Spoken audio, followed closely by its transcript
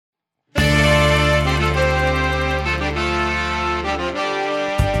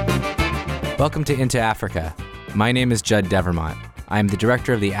Welcome to Into Africa. My name is Judd Devermont. I am the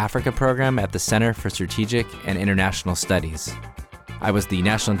director of the Africa program at the Center for Strategic and International Studies. I was the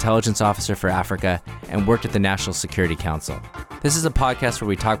National Intelligence Officer for Africa and worked at the National Security Council. This is a podcast where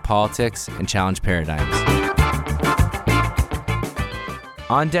we talk politics and challenge paradigms.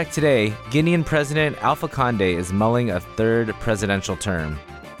 On deck today, Guinean President Alpha Conde is mulling a third presidential term.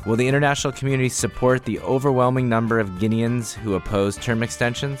 Will the international community support the overwhelming number of Guineans who oppose term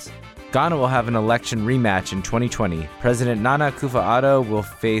extensions? Ghana will have an election rematch in 2020. President Nana Akufo-Addo will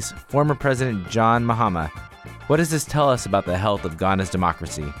face former President John Mahama. What does this tell us about the health of Ghana's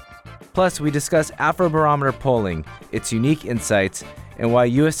democracy? Plus, we discuss Afrobarometer polling, its unique insights, and why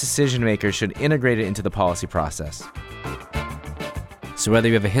U.S. decision-makers should integrate it into the policy process. So whether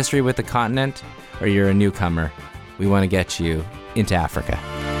you have a history with the continent or you're a newcomer, we want to get you into Africa.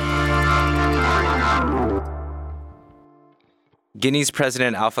 Guinea's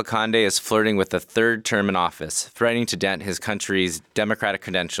President Alpha Conde is flirting with a third term in office, threatening to dent his country's democratic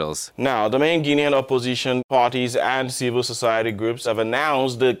credentials. Now, the main Guinean opposition parties and civil society groups have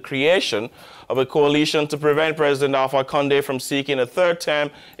announced the creation of a coalition to prevent President Alpha Conde from seeking a third term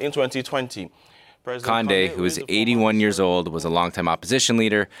in 2020. Conde, who is 81 years old, was a longtime opposition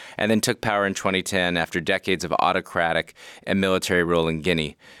leader and then took power in 2010 after decades of autocratic and military rule in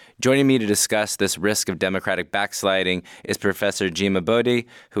Guinea. Joining me to discuss this risk of democratic backsliding is Professor Gyimah-Boadi,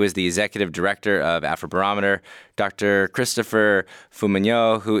 who is the executive director of Afrobarometer, Dr. Christopher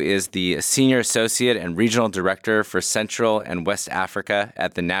Fomunyoh, who is the senior associate and regional director for Central and West Africa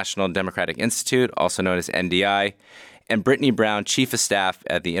at the National Democratic Institute, also known as NDI, and Brittany Brown, chief of staff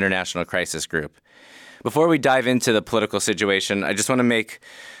at the International Crisis Group. Before we dive into the political situation, I just want to make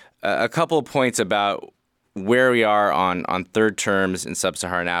a couple of points about where we are on third terms in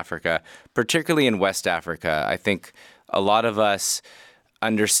sub-Saharan Africa, particularly in West Africa. I think a lot of us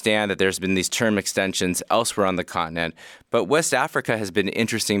understand that there's been these term extensions elsewhere on the continent, but West Africa has been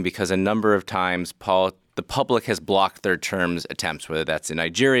interesting because a number of times the public has blocked third terms attempts, whether that's in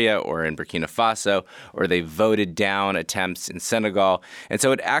Nigeria or in Burkina Faso, or they voted down attempts in Senegal. And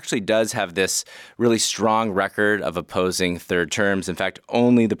so it actually does have this really strong record of opposing third terms. In fact,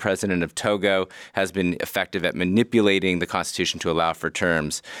 only the president of Togo has been effective at manipulating the constitution to allow for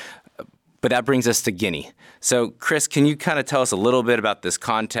terms. But that brings us to Guinea. So, Chris, can you kind of tell us a little bit about this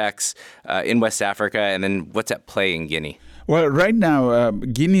context in West Africa and then what's at play in Guinea? Well, right now,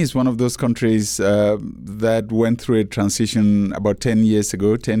 Guinea is one of those countries that went through a transition about 12 years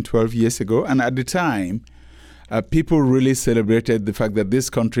ago. And at the time, people really celebrated the fact that this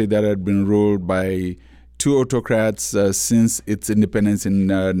country that had been ruled by two autocrats since its independence in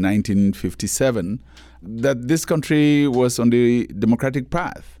 1957, that this country was on the democratic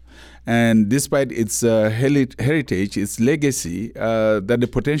path. And despite its heritage, its legacy, that the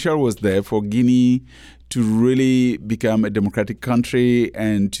potential was there for Guinea to really become a democratic country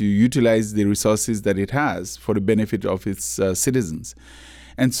and to utilize the resources that it has for the benefit of its citizens.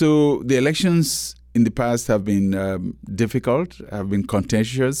 And so the elections in the past have been difficult, have been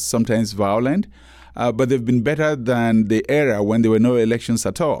contentious, sometimes violent, but they've been better than the era when there were no elections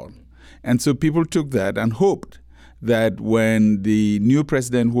at all. And so people took that and hoped that when the new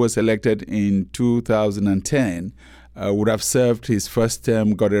president who was elected in 2010 would have served his first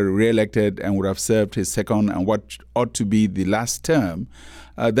term, got re-elected, and would have served his second and what ought to be the last term,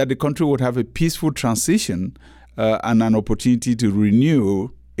 that the country would have a peaceful transition and an opportunity to renew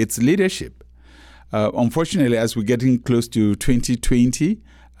its leadership. Unfortunately, as we're getting close to 2020,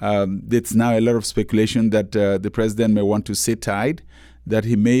 there's now a lot of speculation that the president may want to sit tight, that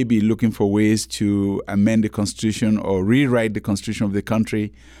he may be looking for ways to amend the constitution or rewrite the constitution of the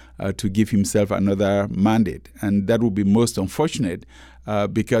country to give himself another mandate. And that would be most unfortunate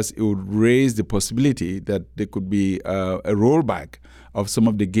because it would raise the possibility that there could be a rollback of some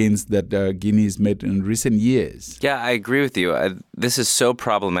of the gains that Guinea has made in recent years. Yeah, I agree with you. This is so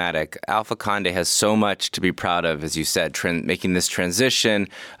problematic. Alpha Conde has so much to be proud of, as you said, making this transition,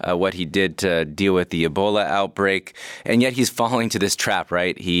 what he did to deal with the Ebola outbreak, and yet he's falling to this trap,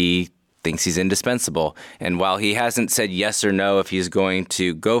 right? He thinks he's indispensable. And while he hasn't said yes or no if he's going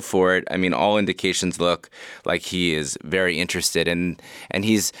to go for it, I mean, all indications look like he is very interested. And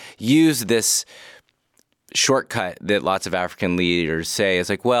he's used this shortcut that lots of African leaders say is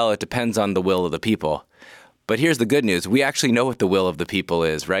like, well, it depends on the will of the people. But here's the good news. We actually know what the will of the people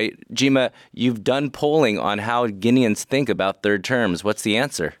is, right? Gyimah, you've done polling on how Guineans think about third terms. What's the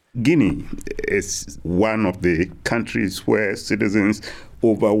answer? Guinea is one of the countries where citizens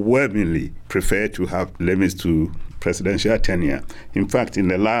overwhelmingly prefer to have limits to presidential tenure. In fact, in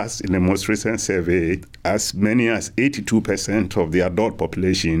the most recent survey, as many as 82% of the adult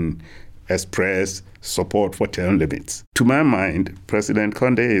population expressed support for term limits. To my mind, President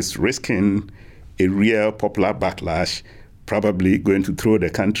Conde is risking a real popular backlash, probably going to throw the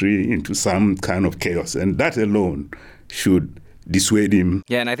country into some kind of chaos. And that alone should dissuade him.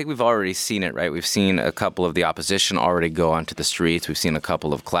 Yeah, and I think we've already seen it, right? We've seen a couple of the opposition already go onto the streets. We've seen a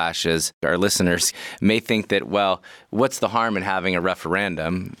couple of clashes. Our listeners may think that, well, what's the harm in having a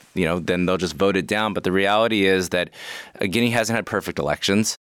referendum? Then they'll just vote it down. But the reality is that Guinea hasn't had perfect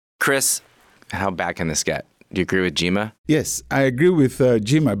elections. Chris, how bad can this get? Do you agree with Gyimah? Yes, I agree with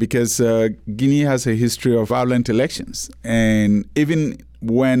Gyimah because Guinea has a history of violent elections. And even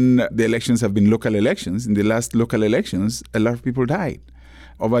when the elections have been local elections, in the last local elections, a lot of people died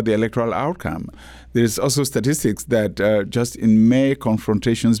over the electoral outcome. There's also statistics that just in May,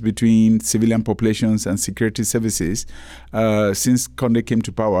 confrontations between civilian populations and security services, since Conde came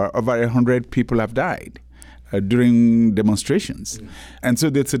to power, over 100 people have died during demonstrations. And so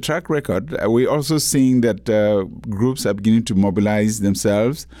there's a track record. We're also seeing that groups are beginning to mobilize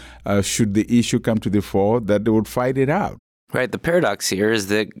themselves should the issue come to the fore, that they would fight it out. Right. The paradox here is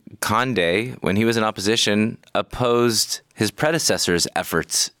that Conde, when he was in opposition, opposed his predecessor's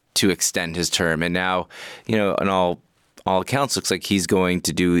efforts to extend his term. And now, on all accounts, looks like he's going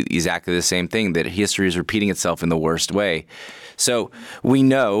to do exactly the same thing, that history is repeating itself in the worst way. So we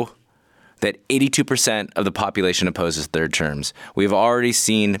know that 82% of the population opposes third terms. We've already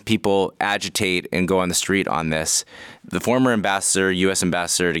seen people agitate and go on the street on this. The former ambassador, U.S.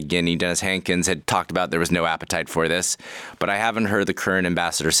 ambassador to Guinea, Dennis Hankins, had talked about there was no appetite for this. But I haven't heard the current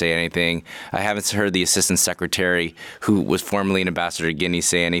ambassador say anything. I haven't heard the assistant secretary, who was formerly an ambassador to Guinea,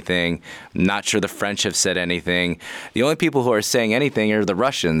 say anything. I'm not sure the French have said anything. The only people who are saying anything are the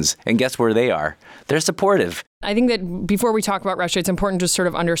Russians. And guess where they are? They're supportive. I think that before we talk about Russia, it's important to sort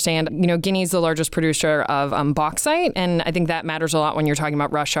of understand, Guinea is the largest producer of bauxite. And I think that matters a lot when you're talking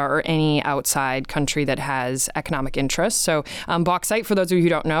about Russia or any outside country that has economic interests. So bauxite, for those of you who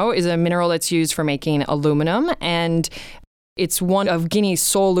don't know, is a mineral that's used for making aluminum. And it's one of Guinea's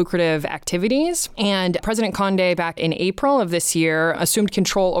sole lucrative activities. And President Conde, back in April of this year, assumed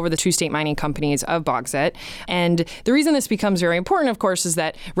control over the two state mining companies of bauxite. And the reason this becomes very important, of course, is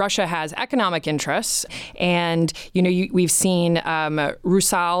that Russia has economic interests. And, we've seen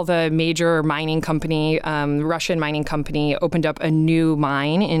Rusal, the major mining company, Russian mining company, opened up a new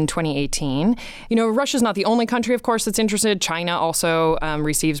mine in 2018. Russia's not the only country, of course, that's interested. China also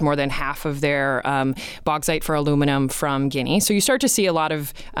receives more than half of their bauxite for aluminum from Guinea. So you start to see a lot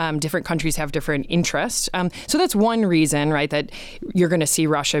of different countries have different interests. So that's one reason, right, that you're going to see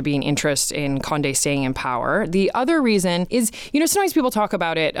Russia being interested in Conde staying in power. The other reason is, sometimes people talk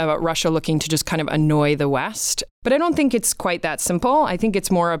about Russia looking to just kind of annoy the West. But I don't think it's quite that simple. I think it's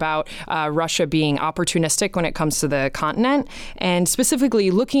more about Russia being opportunistic when it comes to the continent and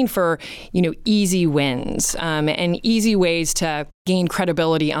specifically looking for, easy wins and easy ways to gain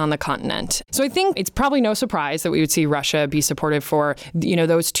credibility on the continent. So I think it's probably no surprise that we would see Russia be supportive for,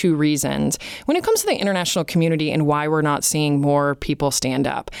 those two reasons. When it comes to the international community and why we're not seeing more people stand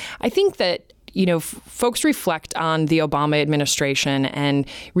up, I think that folks reflect on the Obama administration and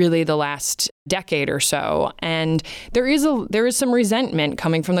really the last decade or so. And there is some resentment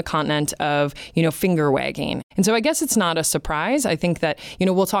coming from the continent of, finger wagging. And so I guess it's not a surprise. I think that,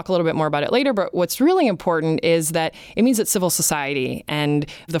 we'll talk a little bit more about it later. But what's really important is that it means that civil society, and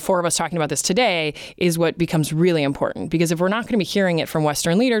the four of us talking about this today, is what becomes really important. Because if we're not going to be hearing it from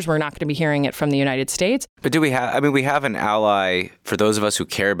Western leaders, we're not going to be hearing it from the United States. But we have an ally for those of us who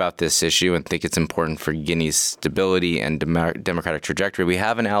care about this issue and think it's important for Guinea's stability and democratic trajectory. We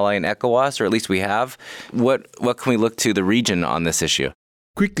have an ally in ECOWAS, or at least we have. What can we look to the region on this issue?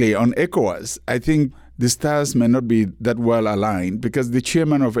 Quickly, on ECOWAS, I think the stars may not be that well aligned because the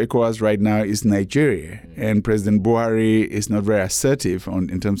chairman of ECOWAS right now is Nigeria, and President Buhari is not very assertive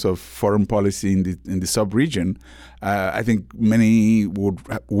in terms of foreign policy in the sub-region. I think many would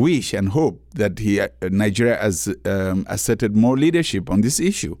wish and hope that Nigeria has asserted more leadership on this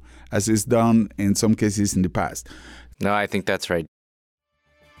issue, as is done in some cases in the past. No, I think that's right.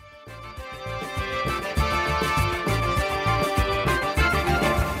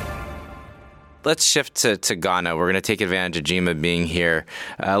 Let's shift to Ghana. We're going to take advantage of Gyimah being here.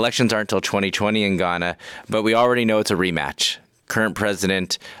 Elections aren't until 2020 in Ghana, but we already know it's a rematch. Current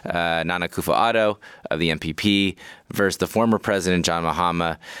president Nana Akufo-Addo of the NPP versus the former president John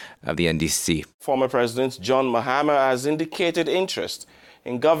Mahama of the NDC. Former President John Mahama has indicated interest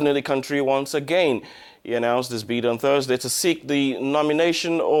in governing the country once again. He announced his bid on Thursday to seek the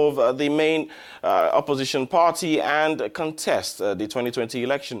nomination of the main opposition party and contest the 2020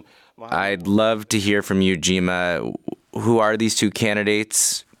 election. I'd love to hear from you, Gyimah. Who are these two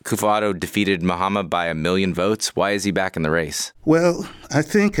candidates? Akufo-Addo defeated Mahama by 1 million votes. Why is he back in the race? Well, I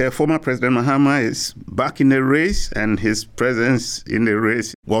think former President Mahama is back in the race, and his presence in the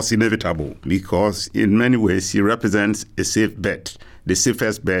race was inevitable because in many ways he represents a safe bet, the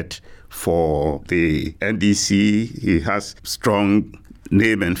safest bet for the NDC. He has strong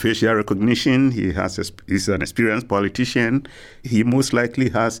name and facial recognition. He's an experienced politician. He most likely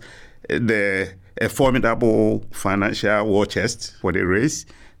has a formidable financial war chest for the race,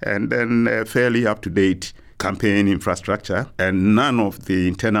 and then a fairly up-to-date campaign infrastructure, and none of the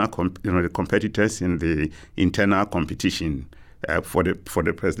internal the competitors in the internal competition for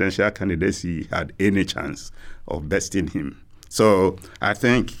the presidential candidacy had any chance of besting him. So I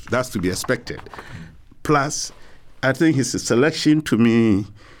think that's to be expected. Plus, I think his selection, to me,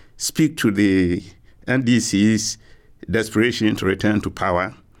 speak to the NDC's desperation to return to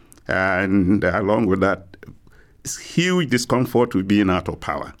power, and along with that, huge discomfort with being out of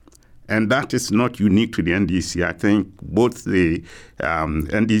power. And that is not unique to the NDC. I think both the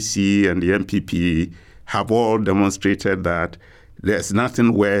NDC and the MPP have all demonstrated that there's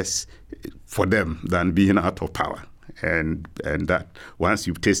nothing worse for them than being out of power. And that once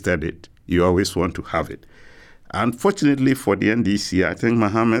you've tasted it, you always want to have it. Unfortunately for the NDC, I think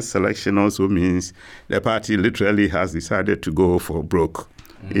Mahama's selection also means the party literally has decided to go for broke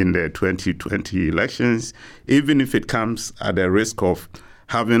in the 2020 elections, even if it comes at the risk of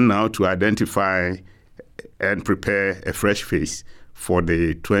having now to identify and prepare a fresh face for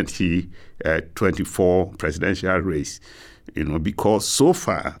the 2024 presidential race. Because so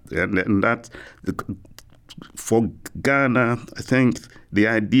far, and that for Ghana, I think the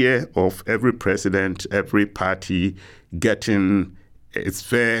idea of every president, every party getting its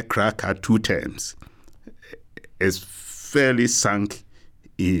fair crack at 2 terms is fairly sunk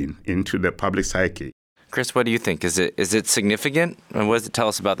into the public psyche. Chris, what do you think? Is it significant? And what does it tell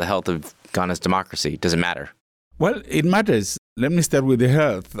us about the health of Ghana's democracy? Does it matter? Well, it matters. Let me start with the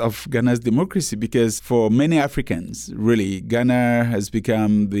health of Ghana's democracy, because for many Africans, really, Ghana has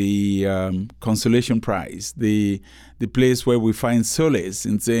become the consolation prize, the place where we find solace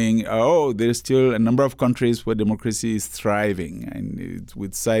in saying, oh, there's still a number of countries where democracy is thriving. And we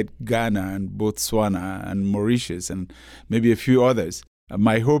cite Ghana and Botswana and Mauritius and maybe a few others.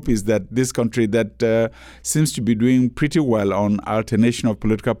 My hope is that this country that seems to be doing pretty well on alternation of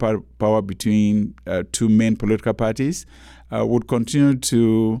political power between two main political parties would continue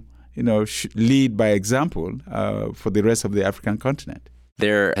to, lead by example for the rest of the African continent.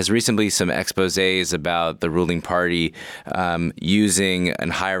 There has recently some exposés about the ruling party using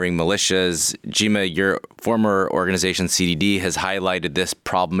and hiring militias. Gyimah, your former organization, CDD, has highlighted this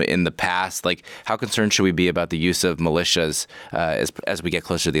problem in the past. How concerned should we be about the use of militias as we get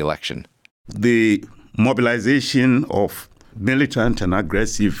closer to the election? The mobilization of militant and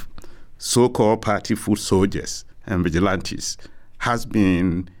aggressive so-called party foot soldiers and vigilantes has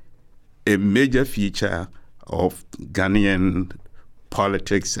been a major feature of Ghanaian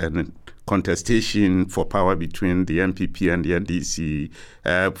politics and contestation for power between the MPP and the NDC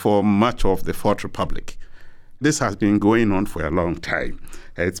for much of the Fourth Republic. This has been going on for a long time.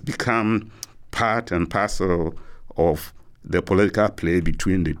 It's become part and parcel of the political play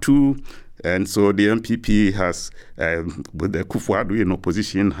between the two. And so the MPP has, with the Akufo-Addo in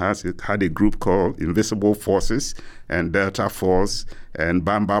opposition, has had a group called Invisible Forces and Delta Force and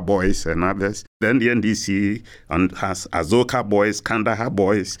Bamba Boys and others. Then the NDC has Azoka Boys, Kandahar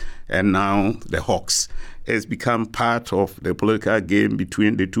Boys, and now the Hawks. It's become part of the political game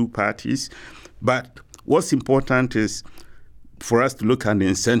between the two parties. But what's important is for us to look at the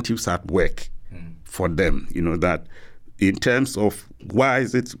incentives at work for them, that in terms of why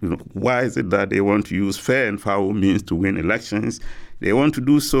is it that they want to use fair and foul means to win elections? They want to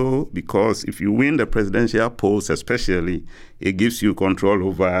do so because if you win the presidential polls, especially, it gives you control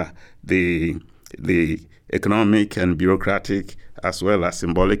over the economic and bureaucratic as well as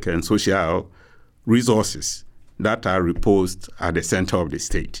symbolic and social resources that are reposed at the center of the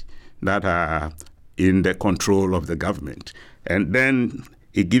state, that are in the control of the government. And then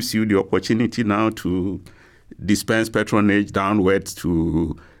it gives you the opportunity now to dispense patronage downwards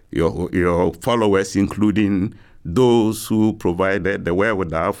to your followers, including those who provided the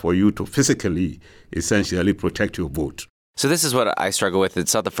wherewithal for you to physically, essentially protect your vote. So this is what I struggle with.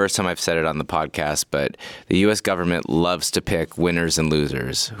 It's not the first time I've said it on the podcast, but the U.S. government loves to pick winners and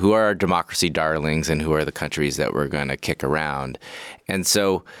losers. Who are our democracy darlings and who are the countries that we're going to kick around? And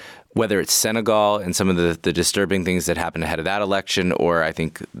so whether it's Senegal and some of the disturbing things that happened ahead of that election, or I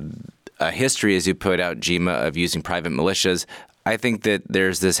think a history, as you put out, Gyimah, of using private militias, I think that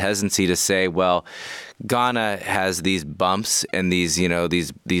there's this hesitancy to say, well, Ghana has these bumps and these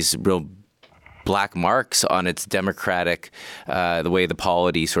real black marks on its democratic, the way the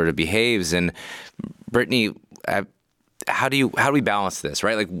polity sort of behaves. And Brittany, how do we balance this,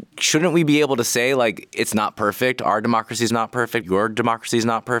 right? Like, shouldn't we be able to say, like, it's not perfect, our democracy is not perfect, your democracy is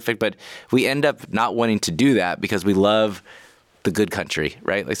not perfect, but we end up not wanting to do that because we love the good country,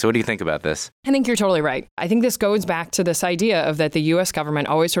 right? Like, so what do you think about this? I think you're totally right. I think this goes back to this idea of that the U.S. government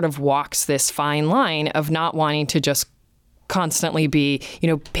always sort of walks this fine line of not wanting to just constantly be,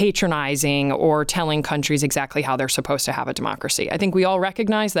 patronizing or telling countries exactly how they're supposed to have a democracy. I think we all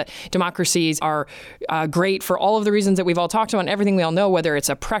recognize that democracies are great for all of the reasons that we've all talked about and everything we all know, whether it's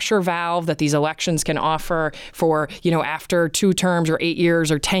a pressure valve that these elections can offer for, after 2 terms or 8 years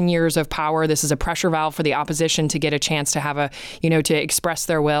or 10 years of power, this is a pressure valve for the opposition to get a chance to have to express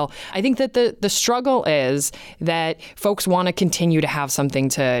their will. I think that the struggle is that folks want to continue to have something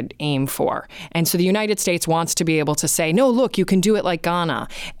to aim for. And so the United States wants to be able to say, no, look, you can do it like Ghana.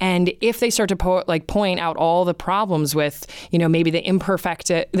 And if they start to point out all the problems with, maybe the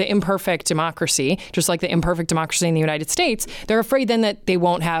imperfect democracy, just like the imperfect democracy in the United States, they're afraid then that they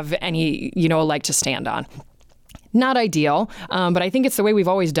won't have any, leg to stand on. Not ideal, but I think it's the way we've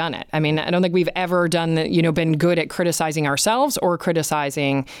always done it. I mean, I don't think we've ever been good at criticizing ourselves or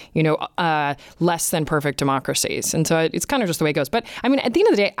criticizing, less than perfect democracies. And so it's kind of just the way it goes. But I mean, at the end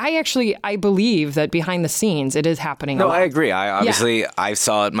of the day, I believe that behind the scenes, it is happening. No, I agree. I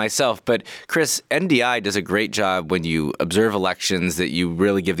saw it myself. But Chris, NDI does a great job when you observe elections that you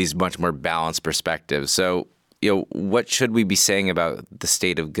really give these much more balanced perspectives. So, what should we be saying about the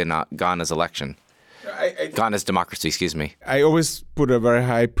state of Ghana's election? Ghana's democracy, excuse me. I always put a very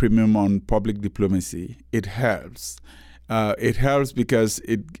high premium on public diplomacy. It helps. It helps because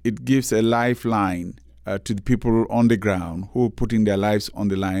it gives a lifeline to the people on the ground who are putting their lives on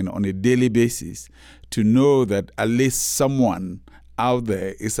the line on a daily basis to know that at least someone out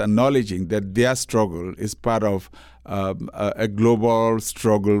there is acknowledging that their struggle is part of a global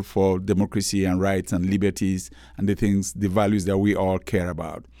struggle for democracy and rights and liberties and the values that we all care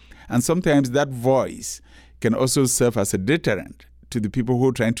about. And sometimes that voice can also serve as a deterrent to the people who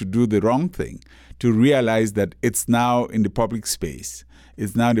are trying to do the wrong thing, to realize that it's now in the public space,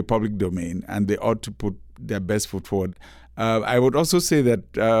 it's now in the public domain, and they ought to put their best foot forward. I would also say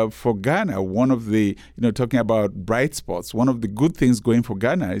that for Ghana, one of the, talking about bright spots, one of the good things going for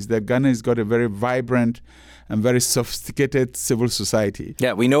Ghana is that Ghana has got a very vibrant and very sophisticated civil society.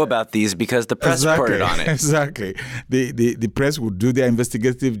 Yeah, we know about these because the press reported on it. Exactly. The press will do their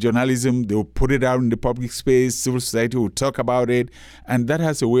investigative journalism. They will put it out in the public space. Civil society will talk about it. And that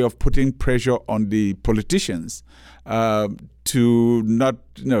has a way of putting pressure on the politicians to not,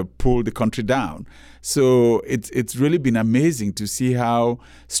 pull the country down. So it's really been amazing to see how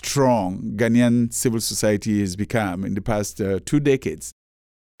strong Ghanaian civil society has become in the past 2 decades.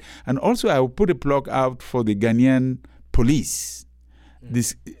 And also, I will put a plug out for the Ghanaian police,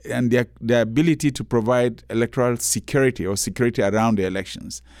 and their ability to provide electoral security or security around the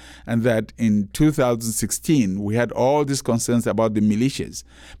elections. And that in 2016, we had all these concerns about the militias.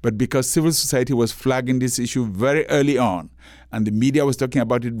 But because civil society was flagging this issue very early on, and the media was talking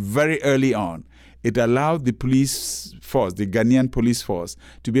about it very early on, it allowed the police force, the Ghanaian police force,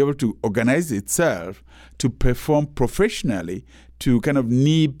 to be able to organize itself to perform professionally to kind of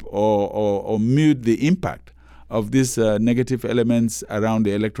nip or mute the impact of these negative elements around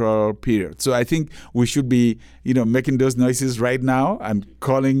the electoral period. So I think we should be, making those noises right now and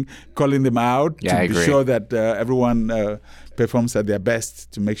calling them out to be sure that everyone performs at their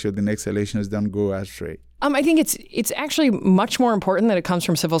best to make sure the next elections don't go astray. I think it's actually much more important that it comes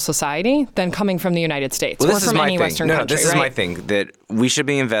from civil society than coming from the United States or from any Western country. This is my thing, that we should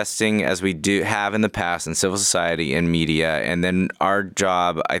be investing, as we have in the past, in civil society and media. And then our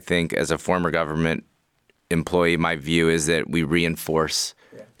job, I think, as a former government employee, my view is that we reinforce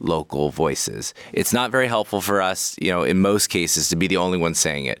local voices. It's not very helpful for us, in most cases, to be the only one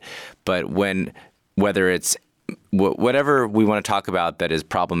saying it. But whether it's whatever we want to talk about that is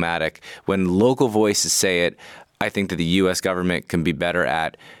problematic, when local voices say it, I think that the U.S. government can be better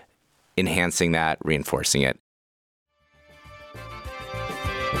at enhancing that, reinforcing it.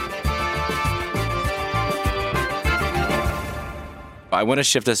 I want to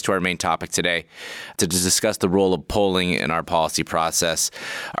shift us to our main topic today to discuss the role of polling in our policy process.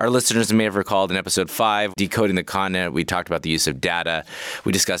 Our listeners may have recalled in episode 5, Decoding the Continent, we talked about the use of data.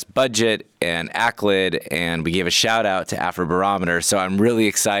 We discussed budget and ACLID, and we gave a shout out to Afrobarometer. So I'm really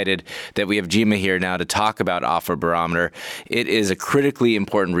excited that we have Gyimah here now to talk about Afrobarometer. It is a critically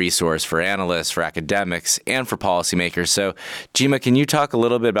important resource for analysts, for academics, and for policymakers. So Gyimah, can you talk a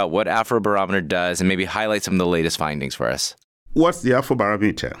little bit about what Afrobarometer does and maybe highlight some of the latest findings for us? What's the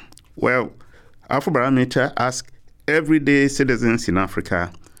Afrobarometer? Well, Afrobarometer asks everyday citizens in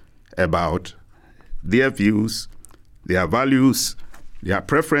Africa about their views, their values, their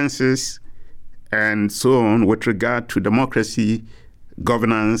preferences, and so on with regard to democracy,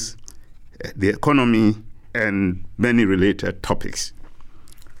 governance, the economy, and many related topics.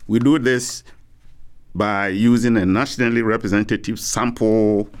 We do this by using a nationally representative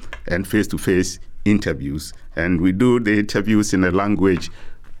sample and face-to-face interviews, and we do the interviews in the language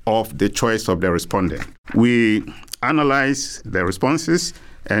of the choice of the respondent. We analyze the responses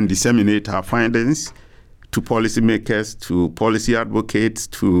and disseminate our findings to policymakers, to policy advocates,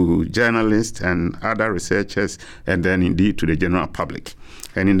 to journalists and other researchers, and then indeed to the general public.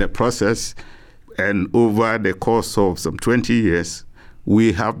 And in the process, and over the course of some 20 years,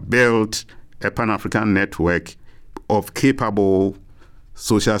 we have built a Pan-African network of capable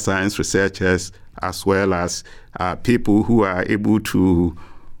social science researchers, as well as people who are able to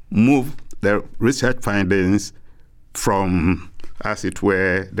move the research findings from, as it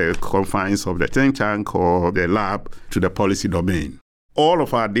were, the confines of the think tank or the lab to the policy domain. All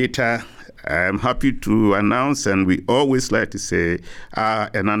of our data, I'm happy to announce, and we always like to say,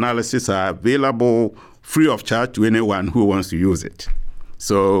 and analysis are available free of charge to anyone who wants to use it.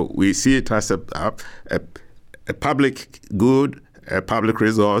 So we see it as a public good, a public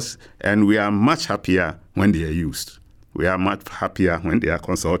resource, and we are much happier when they are used. We are much happier when they are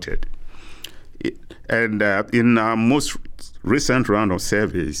consulted. And in our most recent round of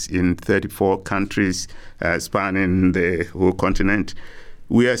surveys in 34 countries spanning the whole continent,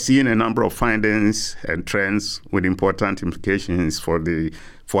 we are seeing a number of findings and trends with important implications for the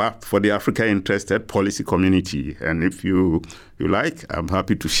Africa-interested policy community. And if you like, I'm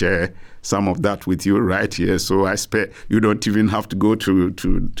happy to share some of that with you right here. So I expect you don't even have to go to our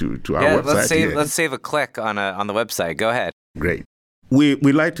website. Let's save a click on the website. Go ahead. Great. We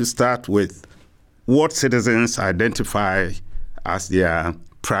like to start with what citizens identify as their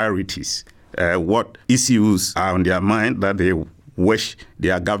priorities, what issues are on their mind that they wish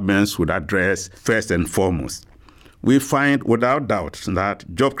their governments would address first and foremost. We find without doubt that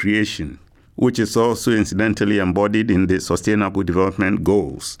job creation, which is also incidentally embodied in the Sustainable Development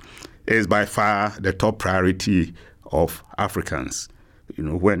Goals, is by far the top priority of Africans.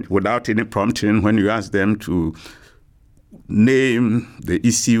 Without any prompting, when you ask them to name the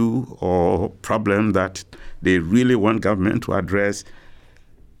issue or problem that they really want government to address,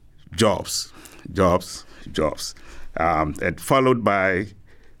 jobs. And followed by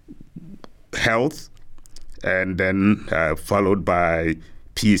health, and then followed by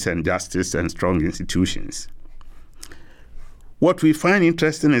peace and justice and strong institutions. What we find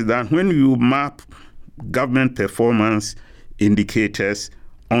interesting is that when you map government performance indicators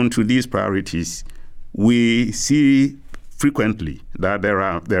onto these priorities, we see frequently that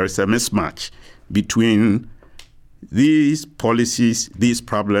there is a mismatch between these policies, these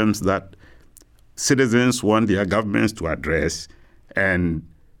problems that citizens want their governments to address, and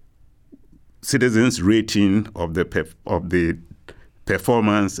citizens' rating of the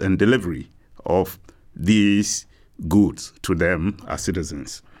performance and delivery of these goods to them as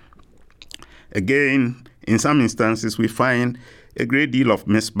citizens. Again, in some instances, we find a great deal of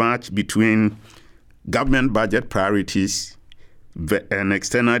mismatch between government budget priorities and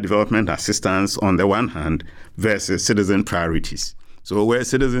external development assistance on the one hand versus citizen priorities. So where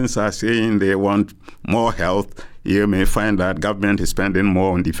citizens are saying they want more health, you may find that government is spending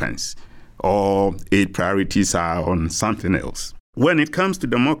more on defense, or aid priorities are on something else. When it comes to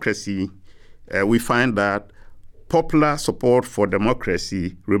democracy, we find that popular support for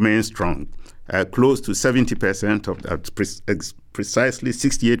democracy remains strong. Close to 70% of that, precisely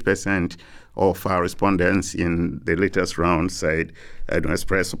 68% of our respondents in the latest round said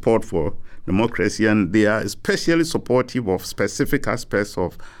express support for democracy, and they are especially supportive of specific aspects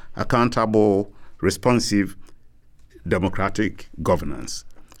of accountable, responsive, democratic governance.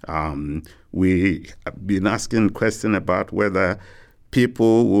 We have been asking questions about whether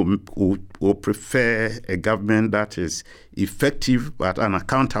people will prefer a government that is effective but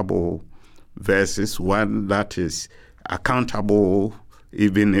unaccountable versus one that is accountable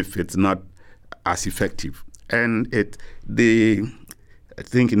even if it's not as effective. And the I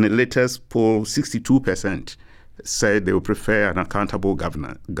think in the latest poll, 62% said they would prefer an accountable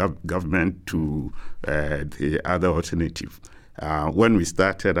government to the other alternative. When we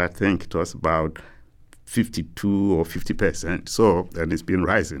started, I think it was about 52 or 50%. So, and it's been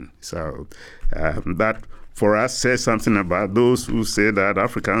rising. So that, for us, says something about those who say that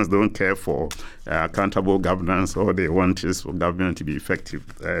Africans don't care for accountable governance, or they want just for government to be effective.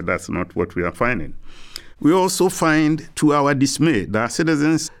 That's not what we are finding. We also find, to our dismay, that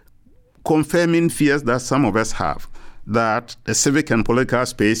citizens confirming fears that some of us have, that the civic and political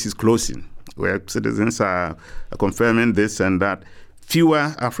space is closing, where citizens are confirming this, and that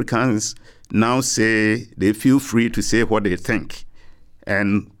fewer Africans now say they feel free to say what they think,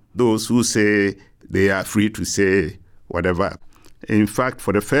 and those who say they are free to say whatever. In fact,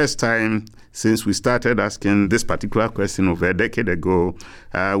 for the first time since we started asking this particular question over a decade ago,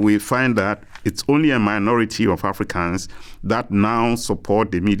 we find that it's only a minority of Africans that now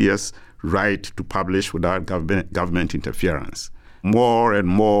support the media's right to publish without government interference. More and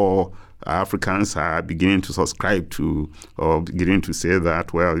more Africans are beginning to subscribe to, or beginning to say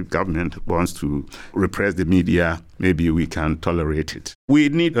that, well, if government wants to repress the media, maybe we can tolerate it. We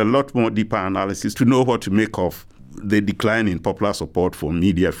need a lot more deeper analysis to know what to make of the decline in popular support for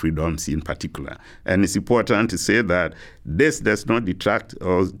media freedoms in particular. And it's important to say that this does not detract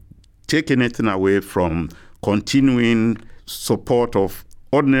or take anything away from continuing support of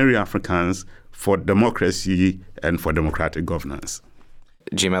ordinary Africans for democracy and for democratic governance.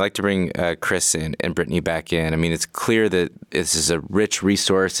 Jim, I'd like to bring Chris and Brittany back in. I mean, it's clear that this is a rich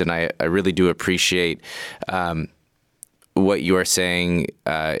resource, and I really do appreciate what you are saying.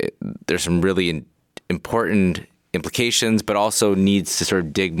 There's some really important implications, but also needs to sort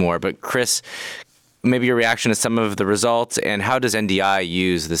of dig more. But Chris, maybe your reaction to some of the results, and how does NDI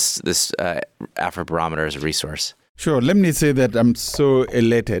use this Afrobarometer as a resource? Sure. Let me say that I'm so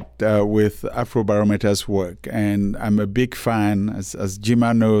elated with Afrobarometer's work, and I'm a big fan, as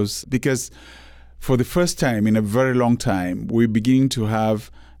Gyimah knows, because for the first time in a very long time, we're beginning to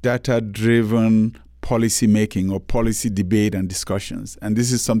have data-driven policy making or policy debate and discussions. And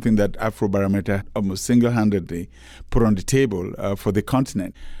this is something that Afrobarometer almost single-handedly put on the table for the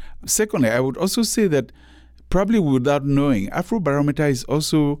continent. Secondly, I would also say that probably without knowing, Afrobarometer is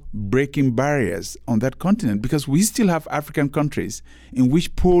also breaking barriers on that continent, because we still have African countries in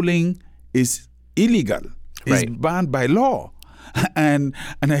which polling is illegal, is banned by law. And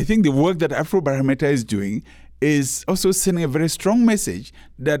I think the work that Afrobarometer is doing is also sending a very strong message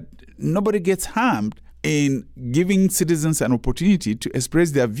that nobody gets harmed in giving citizens an opportunity to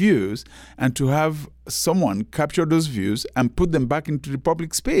express their views and to have someone capture those views and put them back into the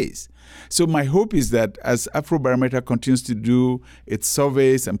public space. So my hope is that as Afrobarometer continues to do its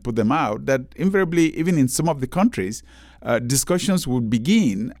surveys and put them out, that invariably, even in some of the countries, discussions will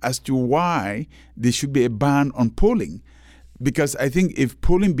begin as to why there should be a ban on polling. Because I think if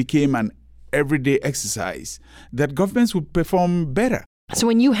polling became an everyday exercise, that governments would perform better. So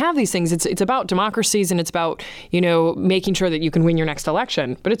when you have these things, it's about democracies, and it's about, making sure that you can win your next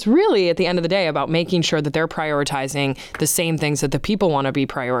election. But it's really, at the end of the day, about making sure that they're prioritizing the same things that the people want to be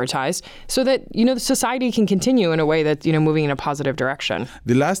prioritized, so that, the society can continue in a way that's, moving in a positive direction.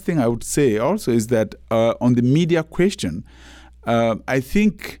 The last thing I would say also is that on the media question, I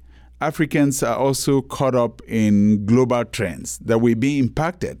think Africans are also caught up in global trends, that we're being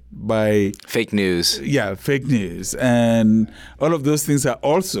impacted by fake news. Yeah, fake news. And all of those things are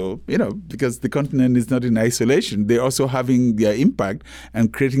also, because the continent is not in isolation, they're also having their impact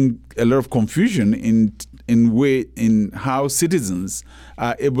and creating a lot of confusion in how citizens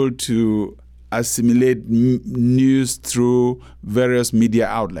are able to assimilate news through various media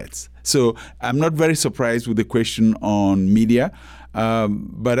outlets. So I'm not very surprised with the question on media.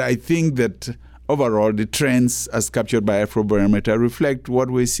 But I think that overall, the trends as captured by Afrobarometer reflect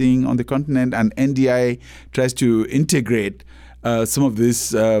what we're seeing on the continent, and NDI tries to integrate some of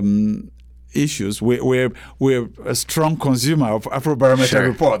these issues. We're a strong consumer of Afrobarometer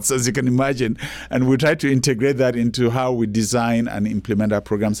reports, as you can imagine, and we try to integrate that into how we design and implement our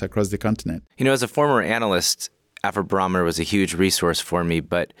programs across the continent. As a former analyst, Afrobarometer was a huge resource for me,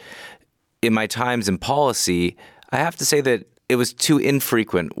 but in my times in policy, I have to say that it was too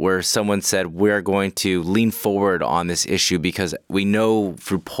infrequent where someone said, we're going to lean forward on this issue because we know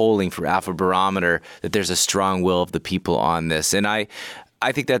through polling, through Afrobarometer, that there's a strong will of the people on this. And I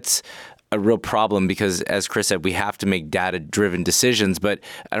think that's a real problem because, as Chris said, we have to make data-driven decisions. But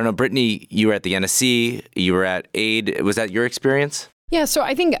I don't know, Brittany, you were at the NSC, you were at AID. Was that your experience? Yeah, so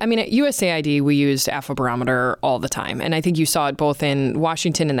I think, at USAID, we used Afrobarometer all the time. And I think you saw it both in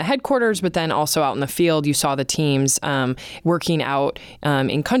Washington in the headquarters, but then also out in the field. You saw the teams working out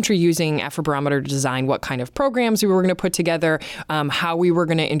in country using Afrobarometer to design what kind of programs we were going to put together, how we were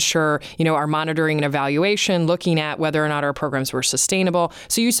going to ensure, our monitoring and evaluation, looking at whether or not our programs were sustainable.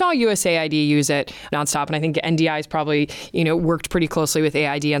 So you saw USAID use it nonstop. And I think NDI's probably, worked pretty closely with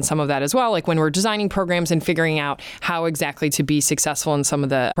AID on some of that as well, like when we're designing programs and figuring out how exactly to be successful in some of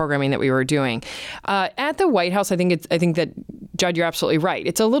the programming that we were doing. At the White House, I think that, Judd, you're absolutely right.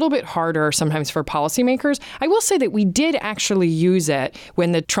 It's a little bit harder sometimes for policymakers. I will say that we did actually use it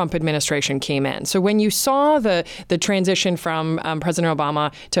when the Trump administration came in. So when you saw the transition from President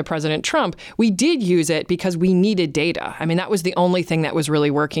Obama to President Trump, we did use it because we needed data. That was the only thing that was really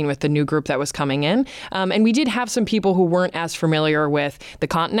working with the new group that was coming in. And we did have some people who weren't as familiar with the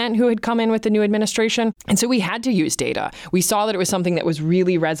continent who had come in with the new administration. And so we had to use data. We saw that it was something that was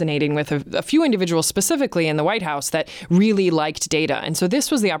really resonating with a few individuals specifically in the White House that really liked data. And so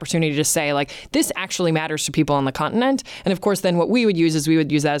this was the opportunity to say, this actually matters to people on the continent. And of course, then what we would use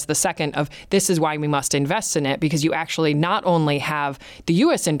that as the second of this is why we must invest in it, because you actually not only have the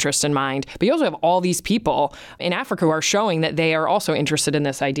U.S. interest in mind, but you also have all these people in Africa who are showing that they are also interested in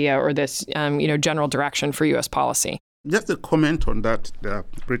this idea or this, general direction for U.S. policy. Just a comment on that,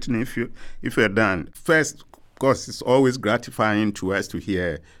 Brittany, if you're done. First, of course, it's always gratifying to us to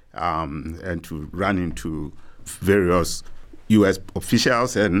hear and to run into various U.S.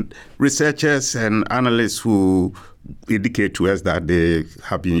 officials and researchers and analysts who indicate to us that they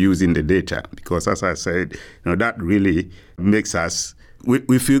have been using the data. Because as I said, that really makes us,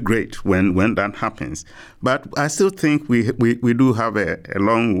 we feel great when that happens. But I still think we do have a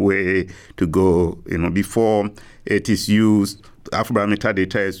long way to go, before it is used. Afrobarometer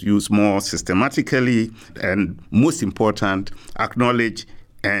data is used more systematically and, most important, acknowledged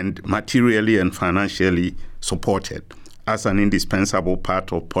and materially and financially supported as an indispensable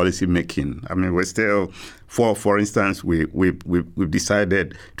part of policy making. We're still, for instance, we've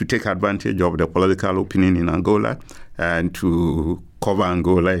decided to take advantage of the political opinion in Angola and to cover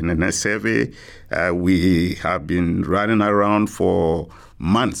Angola in the next survey. We have been running around for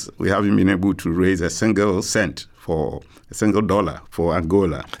months. We haven't been able to raise a single dollar for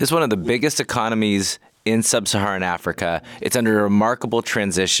Angola. It's one of the biggest economies in sub-Saharan Africa. It's under a remarkable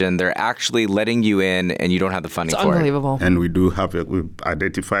transition. They're actually letting you in and you don't have the funding for it. It's unbelievable. And we've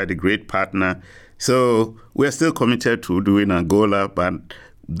identified a great partner. So we're still committed to doing Angola, but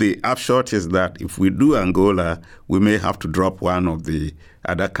the upshot is that if we do Angola, we may have to drop one of the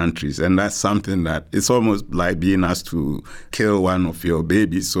other countries. And that's something that it's almost like being asked to kill one of your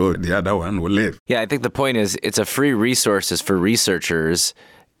babies so the other one will live. Yeah, I think the point is it's a free resource for researchers,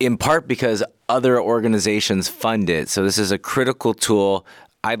 in part because other organizations fund it. So this is a critical tool.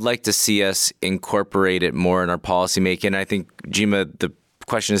 I'd like to see us incorporate it more in our policymaking. I think, Gyimah, the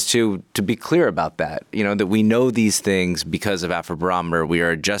question is to be clear about that, that we know these things because of Afrobarometer. We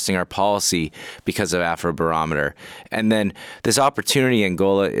are adjusting our policy because of Afrobarometer. And then this opportunity in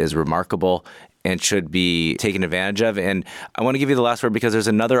Angola is remarkable and should be taken advantage of. And I want to give you the last word because there's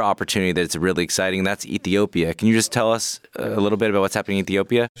another opportunity that's really exciting. That's Ethiopia. Can you just tell us a little bit about what's happening in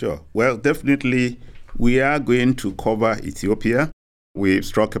Ethiopia? Sure. Well, definitely, we are going to cover Ethiopia. We've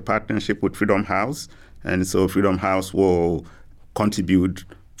struck a partnership with Freedom House. And so Freedom House will contribute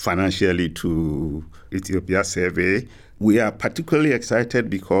financially to Ethiopia survey. We are particularly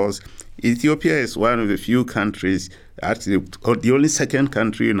excited because Ethiopia is one of the few countries, actually, the only second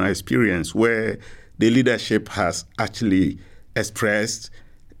country in our experience where the leadership has actually expressed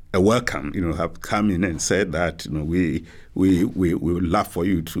a welcome, have come in and said that, we would love for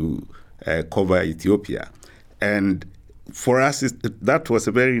you to cover Ethiopia. And for us, that was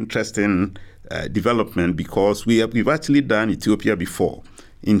a very interesting development because we've actually done Ethiopia before.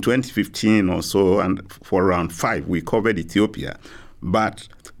 In 2015 or so, and for around 5, we covered Ethiopia. But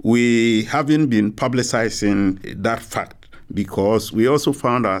we haven't been publicizing that fact because we also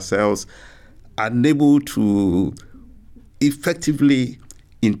found ourselves unable to effectively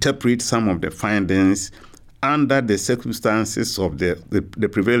interpret some of the findings under the circumstances of the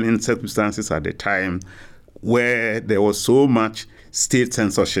prevailing circumstances at the time, where there was so much state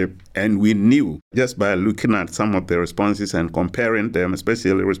censorship. And we knew just by looking at some of the responses and comparing them,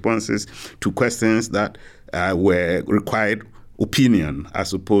 especially responses to questions that were required opinion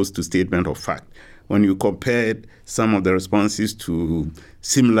as opposed to statement of fact. When you compared some of the responses to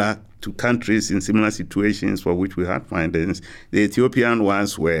countries in similar situations for which we had findings, the Ethiopian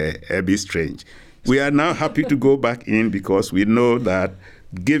ones were a bit strange. We are now happy to go back in because we know that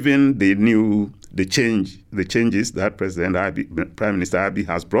given the new the changes that Prime Minister Abiy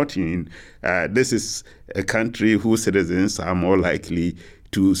has brought in. This is a country whose citizens are more likely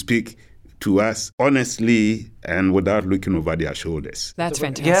to speak to us honestly and without looking over their shoulders. That's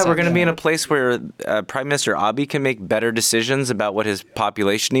fantastic. Yeah, we're going to be in a place where Prime Minister Abiy can make better decisions about what his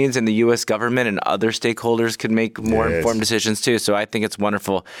population needs, and the U.S. government and other stakeholders can make more informed decisions too. So I think it's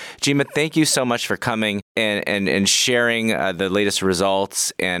wonderful. Gyimah, thank you so much for coming and sharing the latest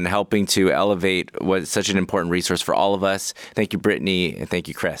results and helping to elevate what's such an important resource for all of us. Thank you, Brittany, and thank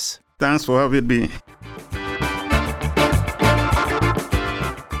you, Chris. Thanks for having me.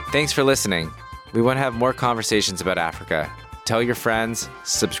 Thanks for listening. We want to have more conversations about Africa. Tell your friends,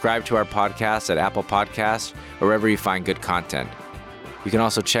 subscribe to our podcast at Apple Podcasts or wherever you find good content. You can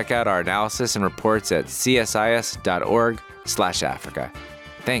also check out our analysis and reports at csis.org/Africa.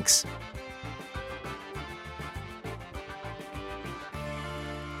 Thanks.